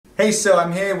Hey, so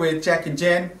I'm here with Jack and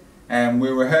Jen, and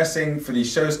we're rehearsing for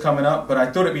these shows coming up, but I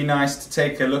thought it'd be nice to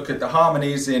take a look at the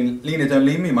harmonies in Lena Don't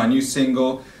Leave Me, my new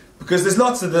single, because there's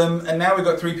lots of them, and now we've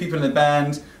got 3 people in the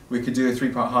band. We could do a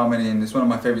 3-part harmony, and it's one of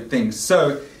my favourite things.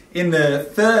 So, in the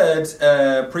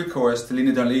third pre-chorus to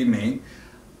Lena Don't Leave Me,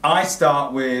 I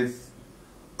start with,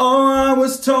 oh, I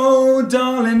was told,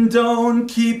 darling, don't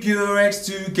keep your ex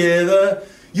together.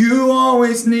 You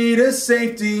always need a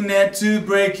safety net to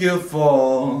break your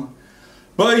fall.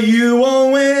 But you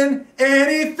won't win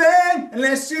anything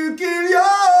unless you give your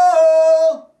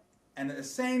all. And at the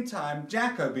same time,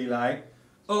 Jack will be like,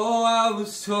 oh, I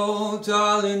was told,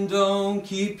 darling, don't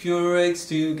keep your eggs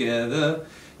together.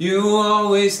 You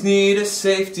always need a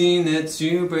safety net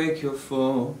to break your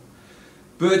fall.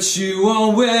 But you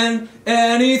won't win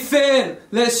anything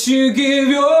unless you give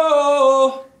your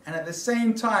all. And at the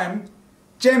same time,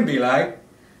 Jen be like,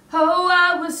 oh,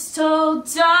 I was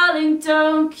told, darling,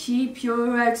 don't keep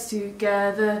your eggs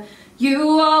together.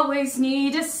 You always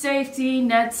need a safety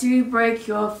net to break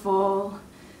your fall.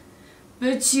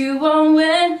 But you won't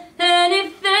win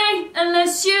anything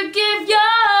unless you give your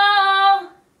all.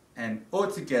 And all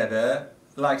together,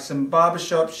 like some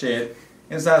barbershop shit,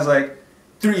 it sounds like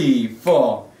 3,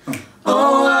 4.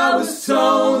 Oh, I was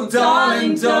told,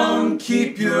 darling, don't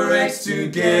keep your eggs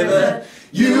together.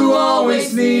 You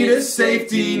always need a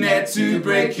safety net to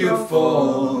break your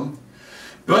fall.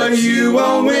 But you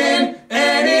won't win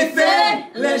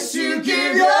anything unless you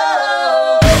give your